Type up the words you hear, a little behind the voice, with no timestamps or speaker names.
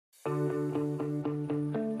Hello,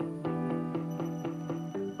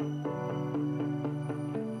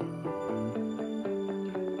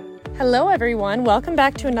 everyone. Welcome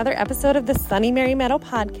back to another episode of the Sunny Mary Meadow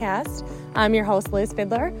podcast. I'm your host, Liz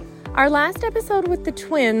Fiddler. Our last episode with the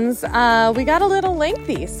twins, we got a little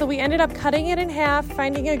lengthy, so we ended up cutting it in half,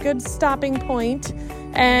 finding a good stopping point,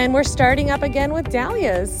 and we're starting up again with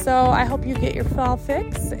Dahlias. So I hope you get your fall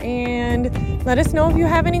fix, and let us know if you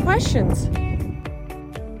have any questions.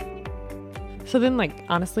 So then,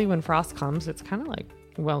 honestly, when frost comes, it's kind of like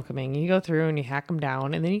welcoming. You go through and you hack them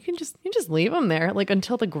down, and then you just leave them there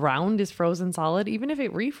until the ground is frozen solid, even if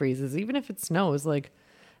it refreezes, even if it snows,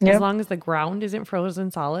 as long as the ground isn't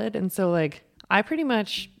frozen solid. And so I pretty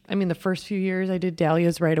much, the first few years I did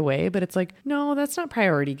Dahlias right away, but it's no, that's not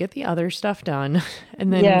priority. Get the other stuff done.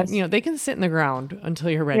 And then, they can sit in the ground until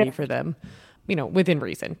you're ready for them, within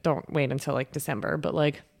reason. Don't wait until December, but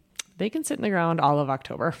they can sit in the ground all of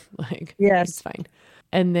October. It's fine.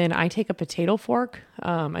 And then I take a potato fork.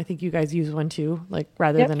 I think you guys use one too,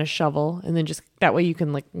 rather than a shovel. And then just that way you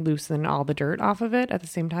can loosen all the dirt off of it at the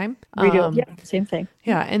same time. We do. Yeah, same thing.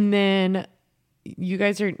 Yeah. And then you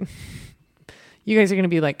guys are going to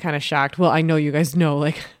be kind of shocked. Well, I know you guys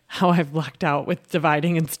know how I've lucked out with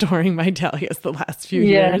dividing and storing my Dahlias the last few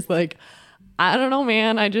years. I don't know,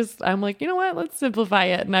 man. I'm you know what? Let's simplify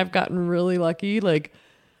it. And I've gotten really lucky.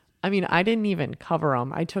 I didn't even cover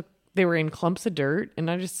them. They were in clumps of dirt, and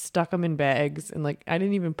I just stuck them in bags, and I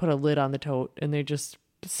didn't even put a lid on the tote, and they just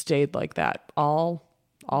stayed like that all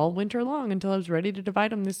winter long until I was ready to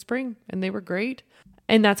divide them this spring, and they were great.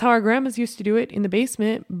 And that's how our grandmas used to do it in the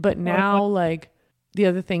basement. But now, the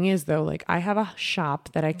other thing is though, I have a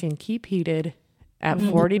shop that I can keep heated at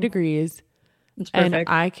 40 degrees, and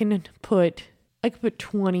I can put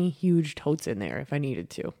 20 huge totes in there if I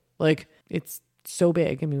needed to. It's so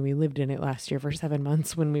big. We lived in it last year for 7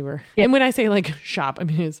 months when we were, and when I say shop,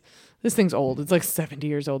 this thing's old. It's 70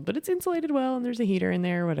 years old, but it's insulated well, and there's a heater in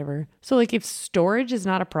there, whatever. So if storage is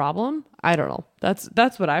not a problem, I don't know.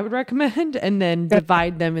 That's what I would recommend. And then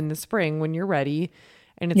divide them in the spring when you're ready.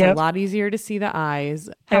 And it's a lot easier to see the eyes.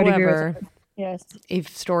 However, yes, if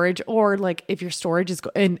storage or if your storage is,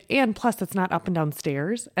 and plus it's not up and down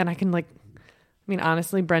stairs, and I can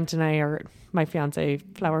honestly, Brent and I are, my fiance,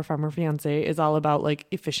 flower farmer fiance, is all about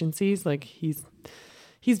efficiencies.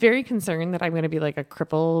 He's very concerned that I'm going to be a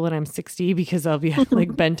cripple when I'm 60 because I'll be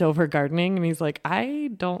bent over gardening. And he's I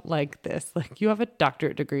don't like this. You have a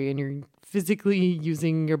doctorate degree and you're physically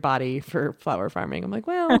using your body for flower farming. I'm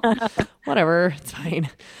well, whatever, it's fine.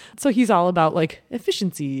 So he's all about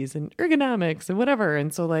efficiencies and ergonomics and whatever.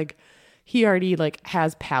 And so he already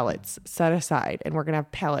has pallets set aside, and we're going to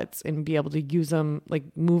have pallets and be able to use them,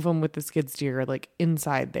 move them with the skid steer,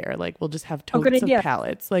 inside there. We'll just have totes of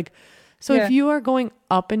pallets. So if you are going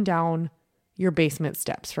up and down your basement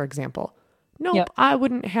steps, for example, I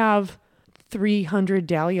wouldn't have 300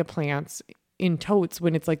 dahlia plants in totes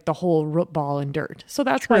when it's the whole root ball and dirt. So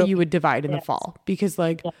that's why you would divide in the fall, because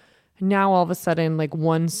now all of a sudden,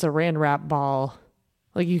 one saran wrap ball,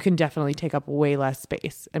 you can definitely take up way less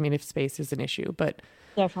space. If space is an issue, but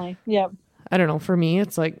definitely. Yeah. I don't know. For me,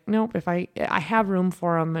 it's nope, if I have room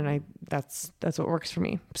for them, and that's what works for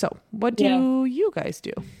me. So what do you guys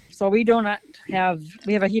do? So we have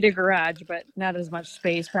a heated garage, but not as much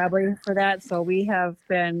space probably for that. So we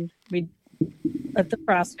let the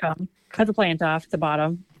frost come, cut the plant off the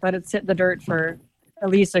bottom, let it sit in the dirt for at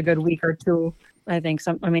least a good week or two. I think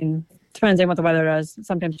depends on what the weather does,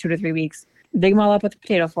 sometimes 2 to 3 weeks. Dig them all up with a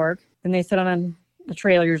potato fork, and they sit on the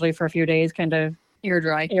trailer usually for a few days, kind of air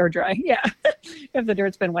dry. Yeah. If the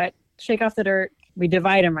dirt's been wet, shake off the dirt. We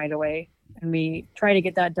divide them right away, and we try to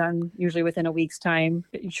get that done usually within a week's time.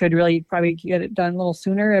 You should really probably get it done a little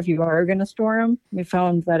sooner if you are going to store them. We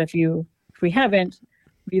found that if we haven't,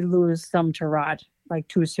 we lose some to rot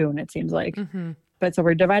too soon, it seems like. Mm-hmm. But so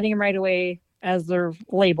we're dividing them right away as they're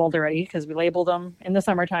labeled already, because we labeled them in the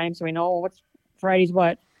summertime, so we know what variety's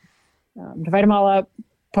what. Divide them all up,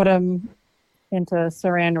 put them into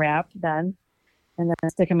saran wrap then, and then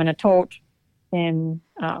stick them in a tote in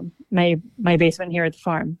my basement here at the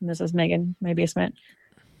farm. And this is Megan, my basement.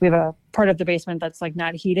 We have a part of the basement that's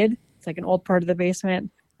not heated. It's an old part of the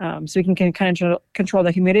basement. So we can kind of control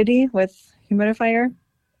the humidity with humidifier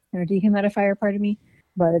or dehumidifier, pardon me.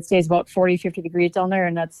 But it stays about 40, 50 degrees down there,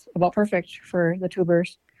 and that's about perfect for the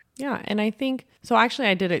tubers. Yeah. And I think, so actually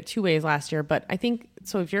I did it 2 ways last year, but I think,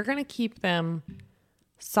 so if you're going to keep them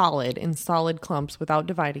solid in solid clumps without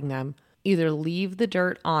dividing them, either leave the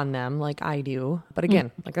dirt on them like I do. But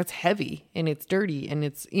again, like that's heavy and it's dirty and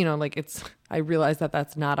it's, like I realize that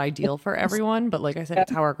that's not ideal for everyone. But like I said,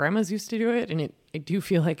 it's how our grandmas used to do it. And I do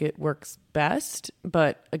feel like it works best.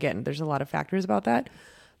 But again, there's a lot of factors about that.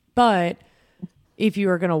 But if you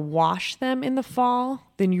are going to wash them in the fall,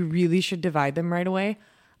 then you really should divide them right away.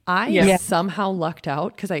 I somehow lucked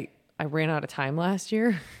out because I ran out of time last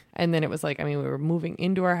year. And then it was like, we were moving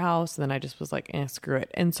into our house. And then I just was like, screw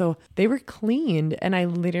it. And so they were cleaned. And I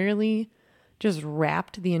literally just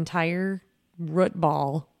wrapped the entire root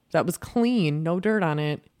ball that was clean, no dirt on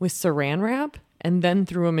it, with saran wrap. And then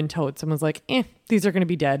threw them in totes and was like, these are going to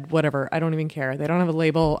be dead. Whatever. I don't even care. They don't have a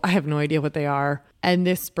label. I have no idea what they are. And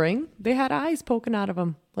this spring, they had eyes poking out of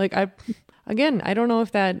them. Like I don't know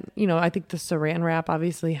if that, I think the saran wrap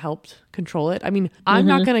obviously helped control it. I'm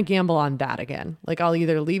not going to gamble on that again. Like I'll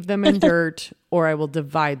either leave them in dirt or I will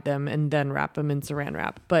divide them and then wrap them in saran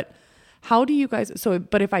wrap. But how do you guys,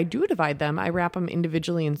 but if I do divide them, I wrap them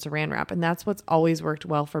individually in saran wrap. And that's what's always worked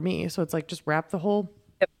well for me. So it's like, just wrap the whole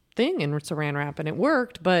thing in saran wrap and it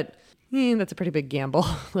worked, but that's a pretty big gamble.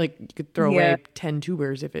 Like you could throw away 10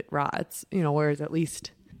 tubers if it rots, whereas at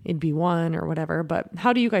least it'd be one or whatever. But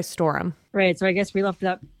how do you guys store them? Right. So I guess we left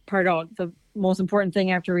that part out. The most important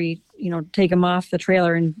thing after we, take them off the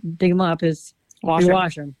trailer and dig them up is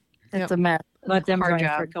wash them. It's a mess. Let them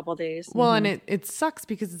dry for a couple of days. Well, and it sucks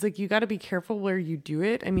because it's like you got to be careful where you do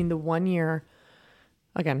it. The 1 year,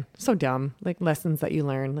 again, so dumb, like lessons that you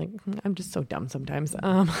learn. Like I'm just so dumb sometimes.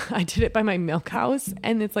 I did it by my milk house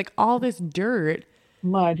and it's like all this dirt,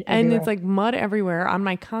 mud, and everywhere. it's like mud everywhere on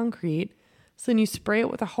my concrete. So then you spray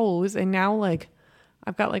it with a hose and now like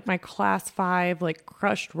I've got like my class 5, like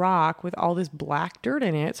crushed rock with all this black dirt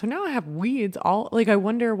in it. So now I have weeds all, like, I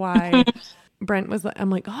wonder why. Brent was like, I'm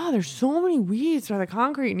like, oh, there's so many weeds on the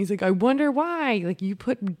concrete. And he's like, I wonder why, like you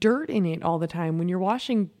put dirt in it all the time when you're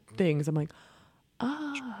washing things. I'm like,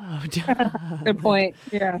 oh, good point.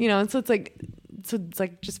 Yeah. And so it's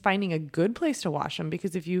like just finding a good place to wash them,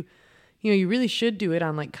 because if you really should do it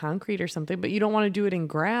on like concrete or something, but you don't want to do it in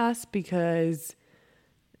grass because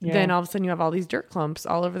then all of a sudden you have all these dirt clumps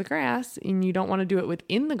all over the grass, and you don't want to do it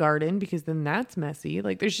within the garden because then that's messy.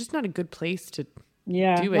 Like there's just not a good place to do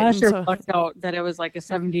it. Last year lucked out that it was like a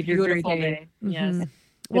 70-degree day. Mm-hmm. Yes.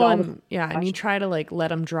 Well, and you try to like let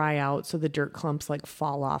them dry out so the dirt clumps like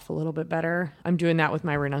fall off a little bit better. I'm doing that with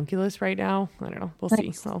my ranunculus right now. I don't know. We'll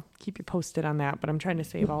see. I'll keep you posted on that, but I'm trying to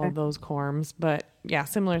save all of those corms. But yeah,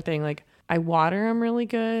 similar thing. Like I water them really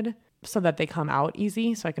good so that they come out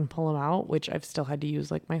easy so I can pull them out, which I've still had to use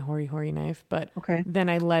like my hori knife. But then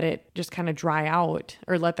I let it just kind of dry out,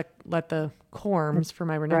 or let the corms for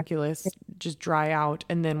my ranunculus just dry out.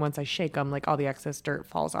 And then once I shake them, like all the excess dirt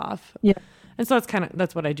falls off. Yeah. And so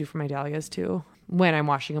that's what I do for my dahlias too when I'm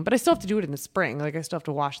washing them. But I still have to do it in the spring. Like I still have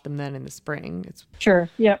to wash them then in the spring. It's sure.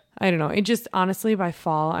 Yep. I don't know. It just, honestly, by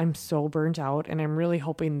fall, I'm so burnt out, and I'm really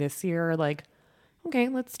hoping this year, like, okay,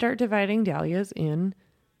 let's start dividing dahlias in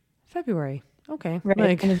February. Okay.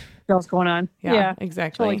 Right. Like what's going on. Yeah,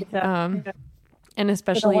 exactly. Totally and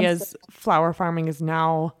especially as flower farming is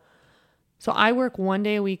now. So I work 1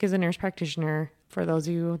 day a week as a nurse practitioner, for those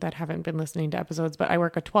of you that haven't been listening to episodes, but I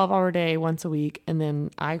work a 12-hour day once a week, and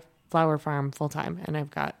then I flower farm full time. And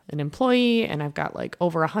I've got an employee, and I've got like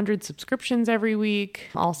over 100 subscriptions every week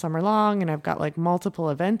all summer long. And I've got like multiple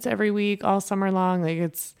events every week all summer long.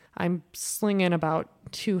 Like I'm slinging about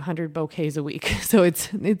 200 bouquets a week. So it's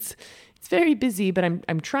very busy, but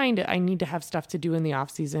I need to have stuff to do in the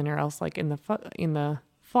off season, or else like in the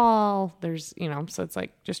fall, there's, so it's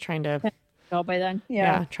like just trying to go by then.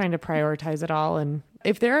 Trying to prioritize it all. And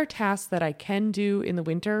if there are tasks that I can do in the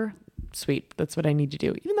winter, sweet, that's what I need to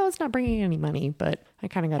do, even though it's not bringing any money, but I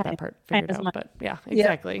kind of got that part figured out. But yeah,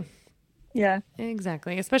 exactly. Yeah,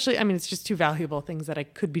 exactly. Especially, it's just two valuable things that I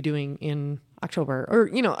could be doing in October, or,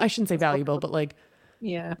 I shouldn't say valuable, but like,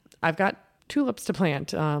 I've got tulips to plant.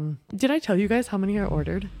 Did I tell you guys how many I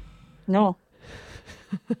ordered? No.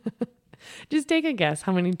 Just take a guess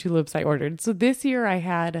how many tulips I ordered. So this year I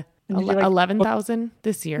had 11,000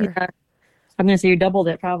 this year. Yeah. I'm going to say you doubled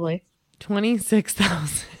it probably.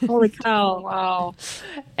 26,000. Holy cow. Wow.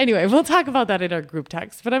 Anyway, we'll talk about that in our group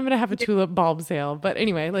text, but I'm going to have a tulip bulb sale. But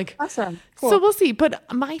anyway, like, awesome. Cool. So we'll see. But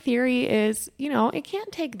my theory is, it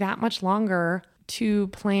can't take that much longer to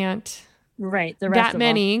plant the rest that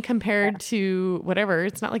many compared to whatever.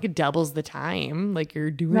 It's not like it doubles the time, like you're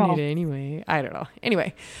doing it anyway. I don't know.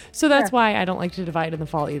 Anyway, so that's why I don't like to divide in the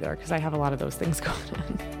fall either, because I have a lot of those things going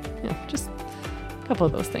on. Just a couple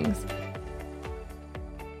of those things.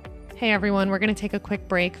 Hey everyone, we're going to take a quick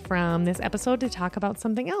break from this episode to talk about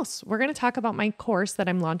something else. We're going to talk about my course that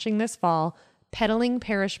I'm launching this fall, Peddling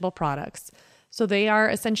Perishable Products. So they are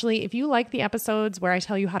essentially, if you like the episodes where I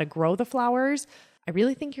tell you how to grow the flowers, I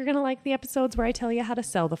really think you're going to like the episodes where I tell you how to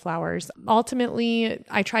sell the flowers. Ultimately,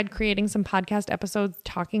 I tried creating some podcast episodes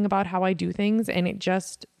talking about how I do things, and it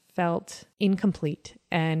just felt incomplete.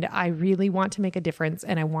 And I really want to make a difference,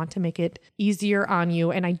 and I want to make it easier on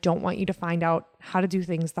you. And I don't want you to find out how to do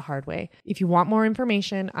things the hard way. If you want more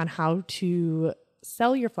information on how to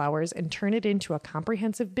sell your flowers and turn it into a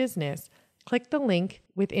comprehensive business, click the link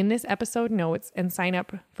within this episode notes and sign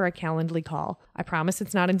up for a Calendly call. I promise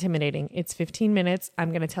it's not intimidating. It's 15 minutes. I'm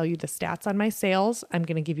going to tell you the stats on my sales. I'm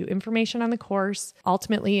going to give you information on the course.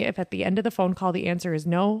 Ultimately, if at the end of the phone call the answer is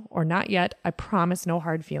no or not yet, I promise no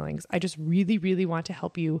hard feelings. I just really, really want to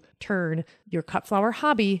help you turn your cut flower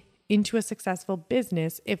hobby into a successful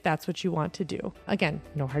business if that's what you want to do. Again,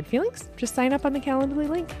 no hard feelings. Just sign up on the Calendly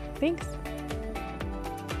link. Thanks.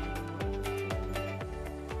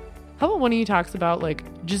 How about one of you talks about like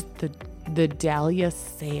just the Dahlia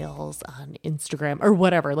sales on Instagram or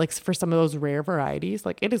whatever, like for some of those rare varieties,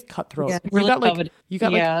 like it is cutthroat. Yeah, You got like coveted. you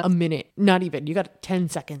got like a minute, not even. You got 10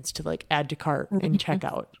 seconds to like add to cart and check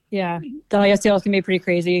out. Yeah. Dahlia sales can be pretty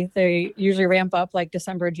crazy. They usually ramp up like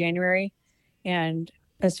December, January. And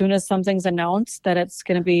as soon as something's announced that it's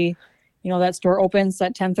going to be, that store opens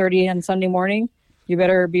at 10:30 on Sunday morning, you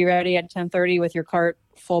better be ready at 10:30 with your cart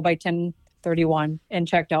full by 10:31 and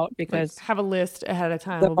checked out, because Like, have a list ahead of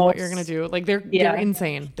time of what you're going to do. Like they're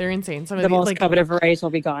insane. They're insane. Some of the most like coveted varieties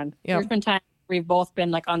will be gone. Yep. There's been times we've both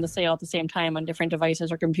been like on the sale at the same time on different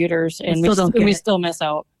devices or computers, and We we still miss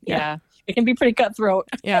out. Yeah. It can be pretty cutthroat.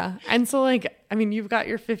 Yeah. And so like, I mean, you've got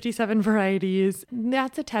your 57 varieties.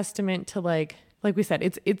 That's a testament to like we said,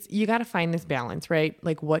 it's you got to find this balance, right?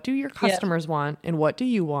 Like what do your customers want and what do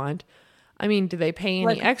you want? I mean, do they pay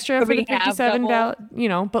any extra for the 57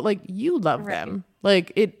 but like you love them.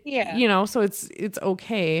 Like it, so it's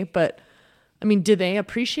okay. But I mean, do they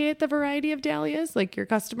appreciate the variety of dahlias, like your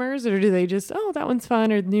customers, or do they just, oh, that one's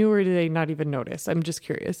fun or new, or do they not even notice? I'm just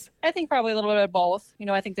curious. I think probably a little bit of both.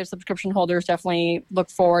 I think the subscription holders definitely look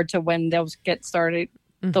forward to when those get started.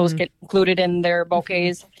 Mm-hmm. Those get included in their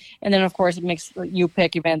bouquets. Mm-hmm. And then, of course, it makes you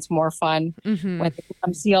pick events more fun when they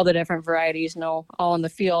come see all the different varieties, all in the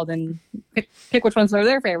field, and pick which ones are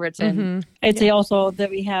their favorites. And I'd say also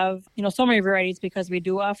that we have, so many varieties because we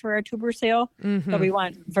do offer a tuber sale, but we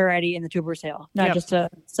want variety in the tuber sale, not just to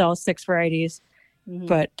sell 6 varieties,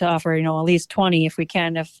 but to offer, at least 20 if we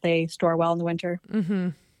can, if they store well in the winter. Mm-hmm.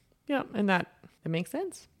 Yeah, and that makes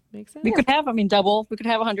sense. We could have, double. We could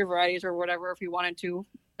have 100 varieties or whatever if we wanted to.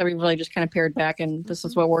 That we really just kind of pared back, and this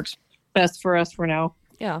is what works best for us for now.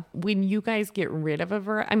 Yeah. When you guys get rid of a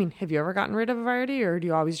variety, have you ever gotten rid of a variety, or do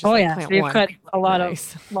you always just plant we've one? Cut a lot of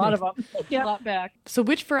them. A lot back. So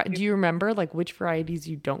do you remember like which varieties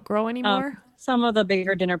you don't grow anymore? Some of the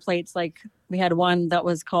bigger dinner plates, like we had one that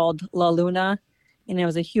was called La Luna. And it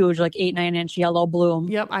was a huge, like 8-9 inch yellow bloom.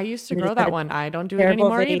 Yep, I used to grow that one. I don't do it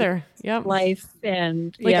anymore either. Yep, life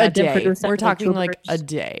and like a day. We're talking like a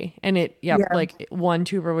day, and like one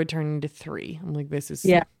tuber would turn into 3. I'm like, this is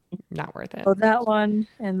not worth it. So that one,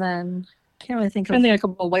 and then I can't really think of. I think a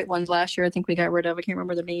couple of white ones last year. I think we got rid of. I can't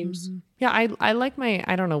remember the names. Mm-hmm. Yeah, I like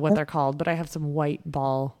I don't know what they're called, but I have some white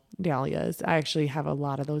ball dahlias. I actually have a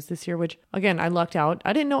lot of those this year, which again, I lucked out.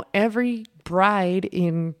 I didn't know every bride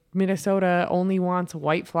in Minnesota only wants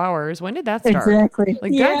white flowers. When did that start? Exactly.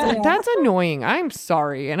 Like that's annoying. I'm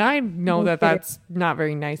sorry. And I know that that's not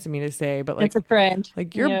very nice of me to say, but like it's a trend.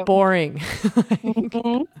 Like you're boring.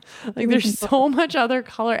 like there's so much other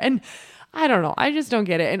color, and I don't know. I just don't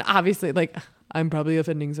get it. And obviously like I'm probably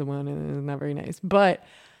offending someone and it's not very nice, but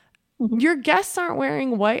your guests aren't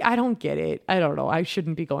wearing white. I don't get it. I don't know. I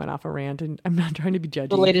shouldn't be going off a rant, and I'm not trying to be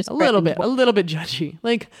judgy. A little bit judgy.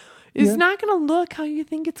 Like it's not going to look how you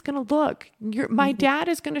think it's going to look. My dad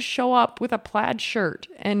is going to show up with a plaid shirt,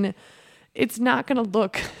 and it's not going to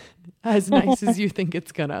look as nice as you think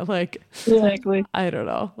it's going to. Like exactly. I don't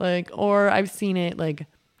know. Like, or I've seen it like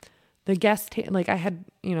the guest, like I had,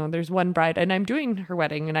 there's one bride, and I'm doing her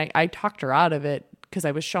wedding, and I talked her out of it because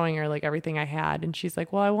I was showing her like everything I had, and she's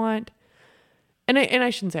like, well, I want, and I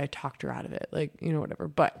shouldn't say I talked her out of it, like, whatever.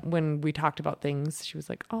 But when we talked about things, she was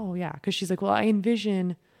like, oh yeah. Cause she's like, well, I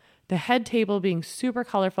envision the head table being super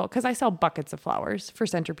colorful. Cause I sell buckets of flowers for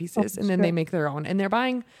centerpieces, and then they make their own, and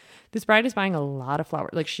this bride is buying a lot of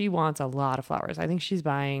flowers. Like she wants a lot of flowers. I think she's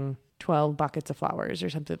buying 12 buckets of flowers or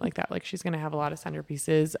something like that. Like she's going to have a lot of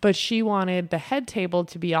centerpieces, but she wanted the head table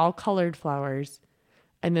to be all colored flowers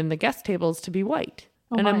and then the guest tables to be white.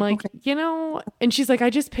 And I'm like, and she's like, I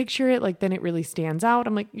just picture it like, then it really stands out.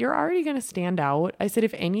 I'm like, you're already going to stand out. I said,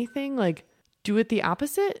 if anything, like do it the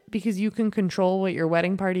opposite because you can control what your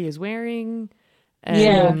wedding party is wearing.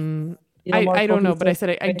 And I don't know, but I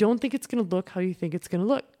said, I don't think it's going to look how you think it's going to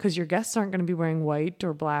look because your guests aren't going to be wearing white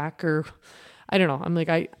or black or I don't know. I'm like,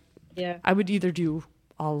 I would either do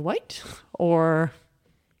all white or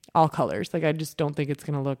all colors. Like, I just don't think it's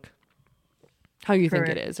going to look how you think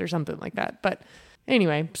it is or something like that. But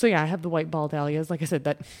anyway, so yeah, I have the white ball dahlias. Like I said,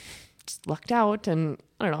 that just lucked out. And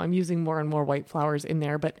I don't know, I'm using more and more white flowers in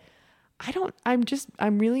there, but I'm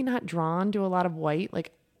really not drawn to a lot of white.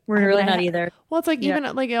 Like we're really not either. Well, it's like even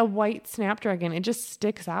like a white snapdragon, it just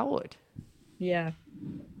sticks out. Yeah.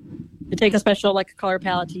 It takes a special like color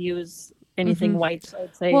palette to use anything white,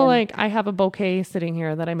 I'd say. Well, like I have a bouquet sitting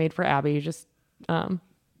here that I made for Abby just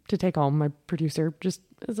to take home, my producer, just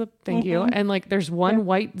as a thank you. And like there's one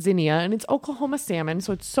white zinnia and it's Oklahoma salmon,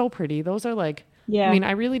 so it's so pretty. Those are like I mean,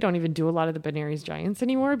 I really don't even do a lot of the Benares Giants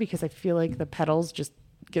anymore because I feel like the petals just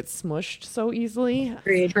get smushed so easily.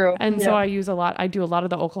 True. And so I do a lot of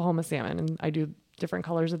the Oklahoma salmon and I do different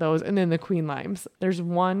colors of those. And then the queen limes. There's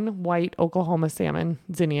one white Oklahoma salmon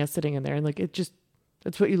zinnia sitting in there. And like, it's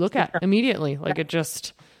what you look at immediately. Like it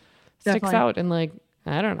just sticks out. And like,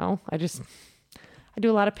 I don't know. I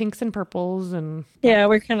do a lot of pinks and purples and. Yeah.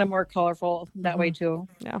 We're kind of more colorful that way too.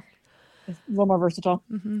 Yeah. It's a little more versatile.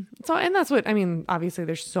 So, and that's what, I mean, obviously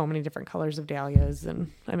there's so many different colors of dahlias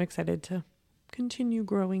and I'm excited to continue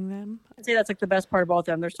growing them. I'd say that's like the best part about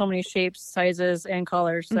them. There's so many shapes, sizes, and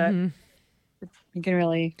colors that you can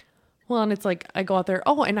really. Well, and it's like I go out there.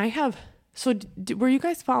 Oh, and I have. So, were you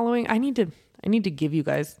guys following? I need to give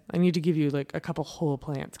you like a couple whole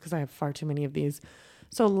plants because I have far too many of these.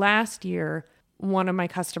 So last year, one of my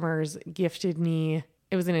customers gifted me.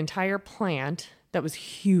 It was an entire plant that was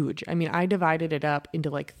huge. I mean, I divided it up into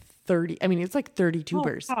like 30. I mean, it's like 30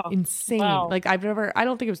 tubers. Oh, wow. Insane. Wow. Like I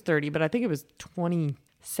don't think it was 30, but I think it was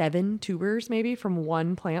 27 tubers maybe from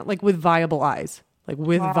one plant, like with viable eyes,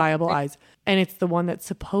 eyes. And it's the one that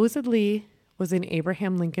supposedly was in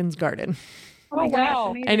Abraham Lincoln's garden. Oh,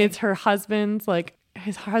 wow. And it's her husband's, like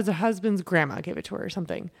his husband's grandma gave it to her or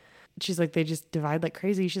something. She's like, they just divide like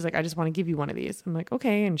crazy. She's like, I just want to give you one of these. I'm like,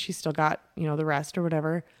 okay. And she's still got, the rest or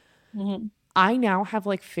whatever. I now have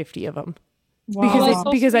like 50 of them. Wow.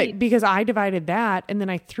 Because I divided that and then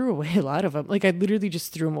I threw away a lot of them. Like I literally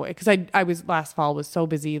just threw them away because I was last fall was so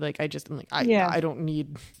busy. Like I don't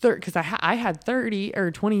need 30 because I had 30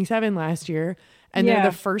 or 27 last year and they're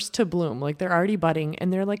the first to bloom. Like they're already budding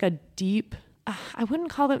and they're like a deep. I wouldn't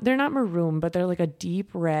call them. They're not maroon, but they're like a deep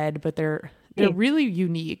red. But they're really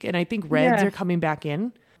unique and I think reds are coming back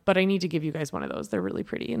in. But I need to give you guys one of those. They're really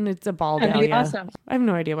pretty. And it's a ball dahlia. Awesome. I have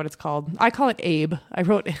no idea what it's called. I call it Abe. I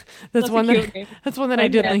wrote that's one that I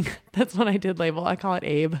did link. That's one I did label. I call it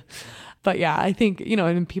Abe. But yeah, I think,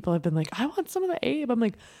 and people have been like, I want some of the Abe. I'm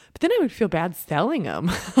like, but then I would feel bad selling them.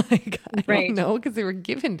 Like, I don't know, because they were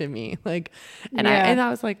given to me. Like, and I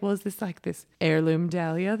was like, well, is this like this heirloom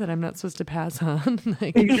dahlia that I'm not supposed to pass on?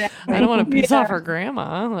 Like, I don't want to piss off her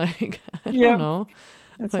grandma. Like, I don't know.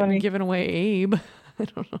 That's funny. Giving away Abe. I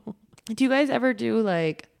don't know. Do you guys ever do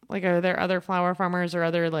like are there other flower farmers or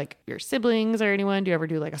other like your siblings or anyone? Do you ever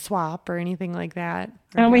do like a swap or anything like that?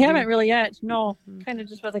 We haven't really yet. No, kind of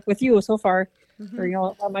just with you so far,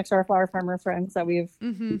 or amongst our flower farmer friends that we've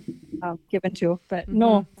given to, but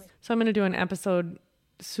no. So I'm going to do an episode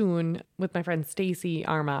soon with my friend Stacy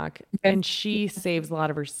Armock, and she saves a lot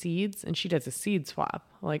of her seeds, and she does a seed swap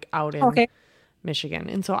like out in Michigan.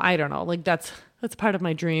 And so I don't know, like that's part of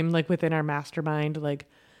my dream, like within our mastermind, like,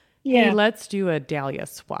 hey, let's do a dahlia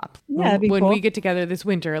swap. Yeah, when we get together this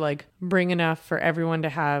winter, like bring enough for everyone to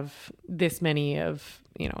have this many of,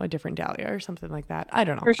 a different dahlia or something like that. I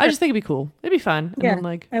don't know. Sure. I just think it'd be cool. It'd be fun. And then,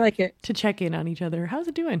 like, I like it. To check in on each other. How's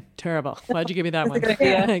it doing? Terrible. Why'd you give me that one?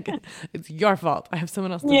 Like, it's your fault. I have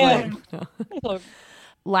someone else to blame. No.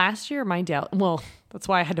 Last year, that's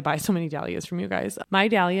why I had to buy so many dahlias from you guys. My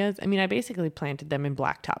dahlias, I mean, I basically planted them in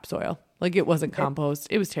black topsoil. Like it wasn't compost.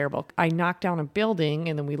 It was terrible. I knocked down a building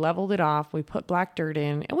and then we leveled it off. We put black dirt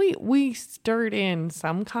in and we stirred in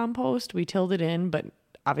some compost. We tilled it in, but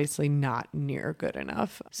obviously not near good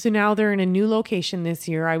enough. So now they're in a new location this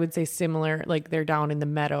year. I would say similar, like they're down in the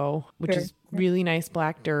meadow, which is really nice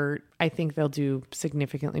black dirt. I think they'll do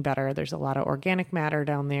significantly better. There's a lot of organic matter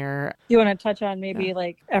down there. You want to touch on maybe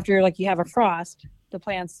like after like you have a frost, the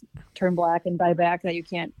plants turn black and die back that you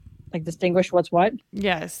can't like distinguish what's what?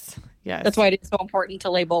 Yes. That's why it's so important to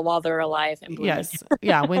label while they're alive and blooming. Yes.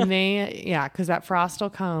 Yeah. Because that frost will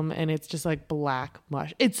come and it's just like black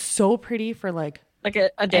mush. It's so pretty for like like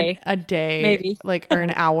a day. A day, maybe, like, or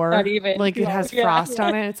an hour. Not even. Like it has Yeah. frost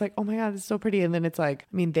on it. It's like, oh my God, this is so pretty. And then it's like,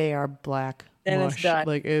 I mean, they are black Then mush. it's done.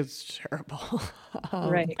 Like it's terrible.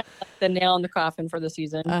 Right. The nail in the coffin for the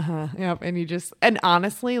season. Yep. And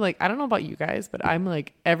honestly, like, I don't know about you guys, but I'm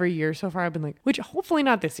like, every year so far, I've been like, which hopefully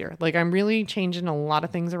not this year. Like, I'm really changing a lot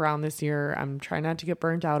of things around this year. I'm trying not to get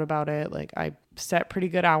burnt out about it. Like, I set pretty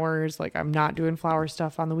good hours. Like, I'm not doing flower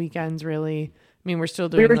stuff on the weekends, really. I mean, we're still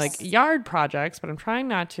doing like yard projects, but I'm trying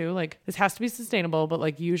not to. Like, this has to be sustainable. But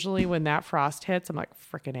like, usually when that frost hits, I'm like,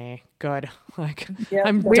 freaking A, good. Like,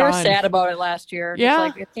 I'm we done. were sad about it last year. Yeah.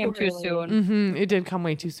 It's like it came too soon. It did come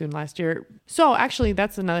way too soon last year. So actually,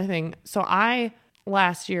 that's another thing. So I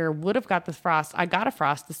last year would have got the frost. I got a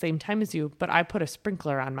frost the same time as you, but I put a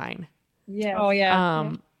sprinkler on mine. Yeah. Oh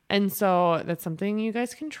yeah. And so that's something you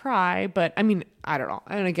guys can try. But I mean, I don't know.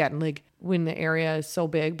 And again, like when the area is so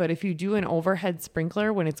big, but if you do an overhead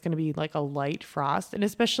sprinkler when it's going to be like a light frost, and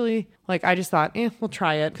especially like I just thought, we'll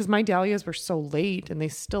try it because my dahlias were so late and they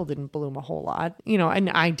still didn't bloom a whole lot, and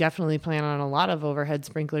I definitely plan on a lot of overhead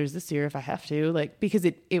sprinklers this year if I have to, like, because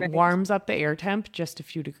it Right. warms up the air temp just a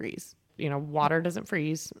few degrees. Water doesn't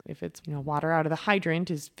freeze. If it's, water out of the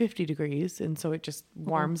hydrant is 50 degrees. And so it just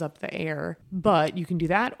warms up the air. But you can do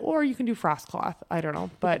that, or you can do frost cloth. I don't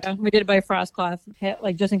know. But we did buy frost cloth,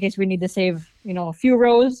 like just in case we need to save, a few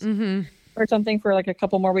rows or something for like a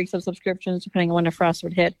couple more weeks of subscriptions, depending on when the frost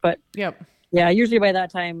would hit. But yep. Yeah, usually by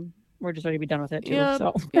that time, we're just ready to be done with it too. Yep,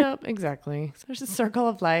 So yep, exactly. So there's a circle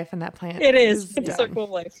of life, and that plant it is. It's done. a circle of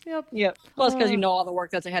life. Yep. Plus, because all the work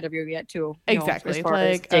that's ahead of you yet too. Exactly. As far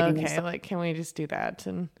as Like, digging and okay, stuff. like, can we just do that?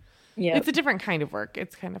 And Yeah, it's a different kind of work.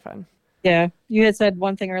 It's kind of fun. Yeah, you had said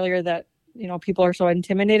one thing earlier that people are so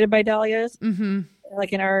intimidated by dahlias. Mm-hmm.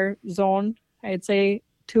 Like in our zone, I'd say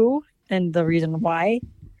too, and the reason why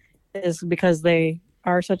is because they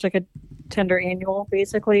are such like a tender annual,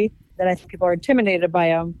 basically, that I think people are intimidated by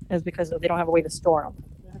them is because they don't have a way to store them.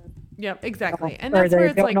 Yep, exactly. And or that's where they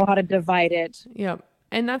it's don't like, know how to divide it. yep.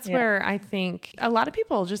 And that's where I think a lot of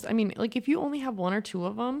people just, I mean, like if you only have one or two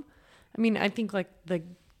of them, I mean, I think like the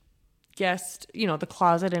guest, the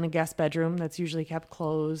closet in a guest bedroom that's usually kept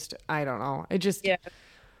closed. I don't know. It just,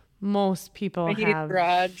 most people A heated have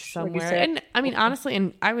garage, like you somewhere. said. And I mean, honestly,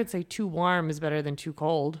 and I would say too warm is better than too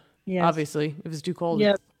cold. Yes. Obviously, if it's too cold,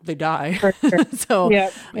 Yep. they die. For sure. So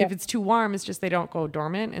Yep. if it's too warm, it's just they don't go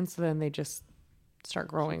dormant. And so then they just start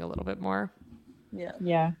growing a little bit more.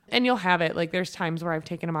 Yeah. And you'll have it. Like there's times where I've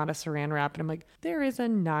taken them out of saran wrap and I'm like, there is a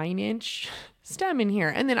 9-inch stem in here.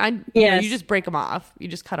 And then you just break them off. You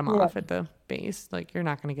just cut them off at the base. Like you're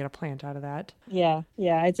not going to get a plant out of that. Yeah.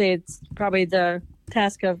 I'd say it's probably the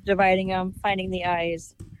task of dividing them, finding the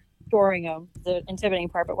eyes, storing them, the intimidating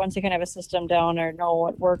part. But once you kind of have a system down or know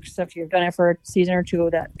what works, if you've done it for a season or two,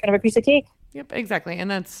 that kind of a piece of cake. Yep, exactly.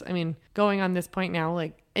 And that's, I mean, going on this point now,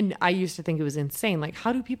 like, and I used to think it was insane. Like,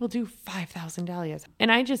 how do people do 5,000 dahlias?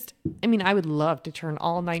 And I would love to turn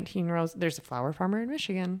all 19 rows. There's a flower farmer in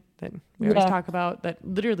Michigan that we always talk about that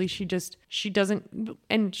literally she doesn't,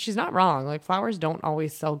 and she's not wrong. Like, flowers don't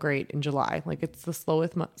always sell great in July. Like, it's the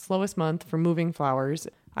slowest month for moving flowers.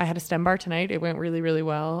 I had a stem bar tonight. It went really, really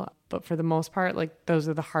well. But for the most part, like those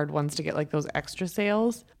are the hard ones to get, like those extra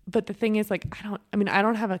sales. But the thing is, like, I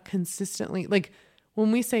don't have a consistently, like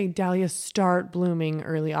when we say dahlias start blooming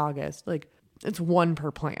early August, like it's one per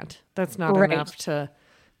plant. That's not enough to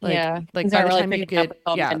like, like by the time you get,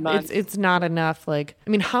 it's not enough. Like, I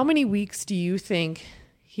mean, how many weeks do you think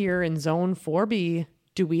here in zone 4B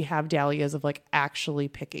do we have dahlias of like actually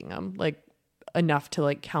picking them? Like enough to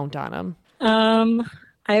like count on them?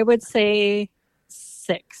 I would say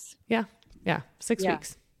 6. Yeah. 6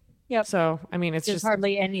 weeks. Yep. So, I mean, it's There's just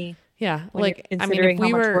hardly any. Yeah. when Like, you're I mean, considering how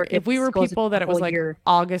much work if we were goes people into that it the was whole like year.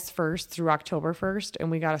 August 1st through October 1st and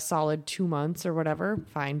we got a solid 2 months or whatever,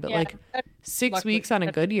 fine. But like 6 luckily, weeks on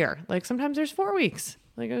a good year, like sometimes there's 4 weeks.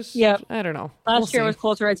 Like, it's, I don't know. Last year We'll was see.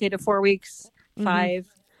 closer, I'd say, to 4 weeks, 5.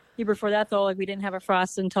 Year before that, though, like we didn't have a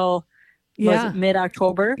frost until was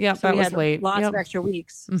mid-October. Yep, so that we was had late. Lots Yep. of extra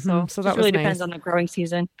weeks. So So that it really was depends nice. on the growing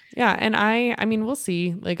season. Yeah. And I mean, we'll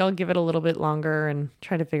see. Like, I'll give it a little bit longer and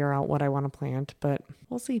try to figure out what I want to plant, but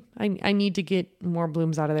we'll see. I need to get more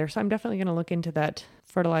blooms out of there. So I'm definitely going to look into that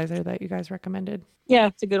fertilizer that you guys recommended. Yeah,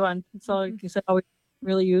 it's a good one. It's all like you said, all we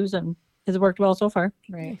really use, and it's worked well so far.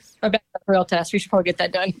 Right. A bacterial test. We should probably get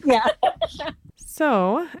that done. Yeah.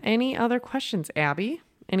 So any other questions, Abby?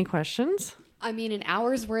 Any questions? I mean, an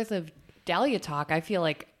hour's worth of dahlia talk. I feel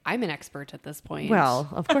like I'm an expert at this point. Well,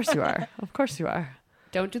 of course you are. Of course you are.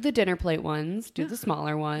 Don't do the dinner plate ones. Do the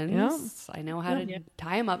smaller ones. Yep. I know how to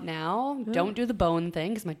tie them up now. Yep. Don't do the bone thing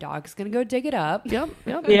because my dog's going to go dig it up. Yep.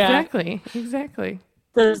 Exactly.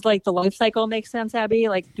 Does like the life cycle make sense, Abby?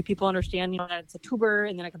 Like, do people understand, that it's a tuber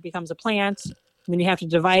and then it becomes a plant, and then you have to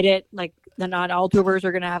divide it? Like, not all tubers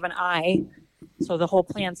are going to have an eye, so the whole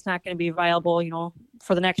plant's not going to be viable,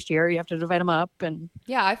 for the next year. You have to divide them up. And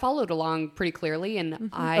yeah, I followed along pretty clearly, and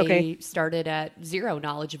I started at zero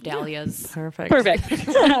knowledge of dahlias. Perfect.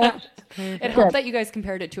 It helped that you guys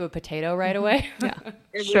compared it to a potato right away. Yeah,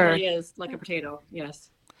 it really is like a potato. Yes,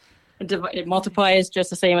 it multiplies just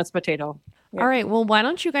the same as a potato. All right. Well, why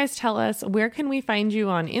don't you guys tell us, where can we find you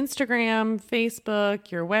on Instagram,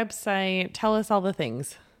 Facebook, your website? Tell us all the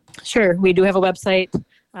things. Sure. We do have a website,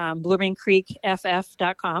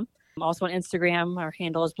 bloomingcreekff.com. Also on Instagram, our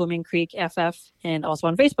handle is Blooming Creek FF, and also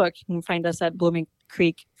on Facebook, you can find us at Blooming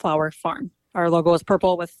Creek Flower Farm. Our logo is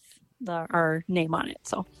purple with our name on it.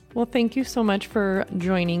 So, well, thank you so much for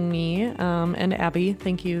joining me, and Abby,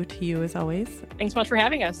 thank you to you as always. Thanks so much for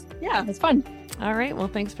having us. Yeah, it's fun. All right. Well,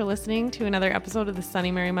 thanks for listening to another episode of the Sunny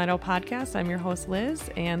Mary Meadow podcast. I'm your host, Liz,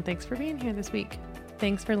 and thanks for being here this week.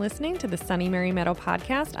 Thanks for listening to the Sunny Mary Meadow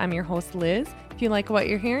podcast. I'm your host, Liz. If you like what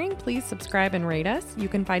you're hearing, please subscribe and rate us. You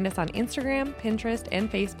can find us on Instagram, Pinterest,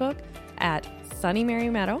 and Facebook at Sunny Mary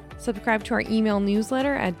Meadow. Subscribe to our email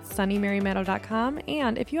newsletter at sunnymarymeadow.com.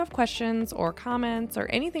 And if you have questions or comments or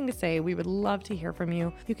anything to say, we would love to hear from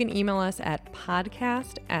you. You can email us at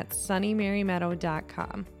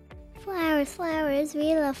podcast@sunnymarymeadow.com. Flowers,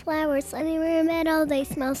 we love flowers. Sunny Mary Meadow, they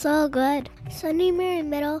smell so good.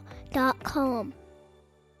 sunnymarymeadow.com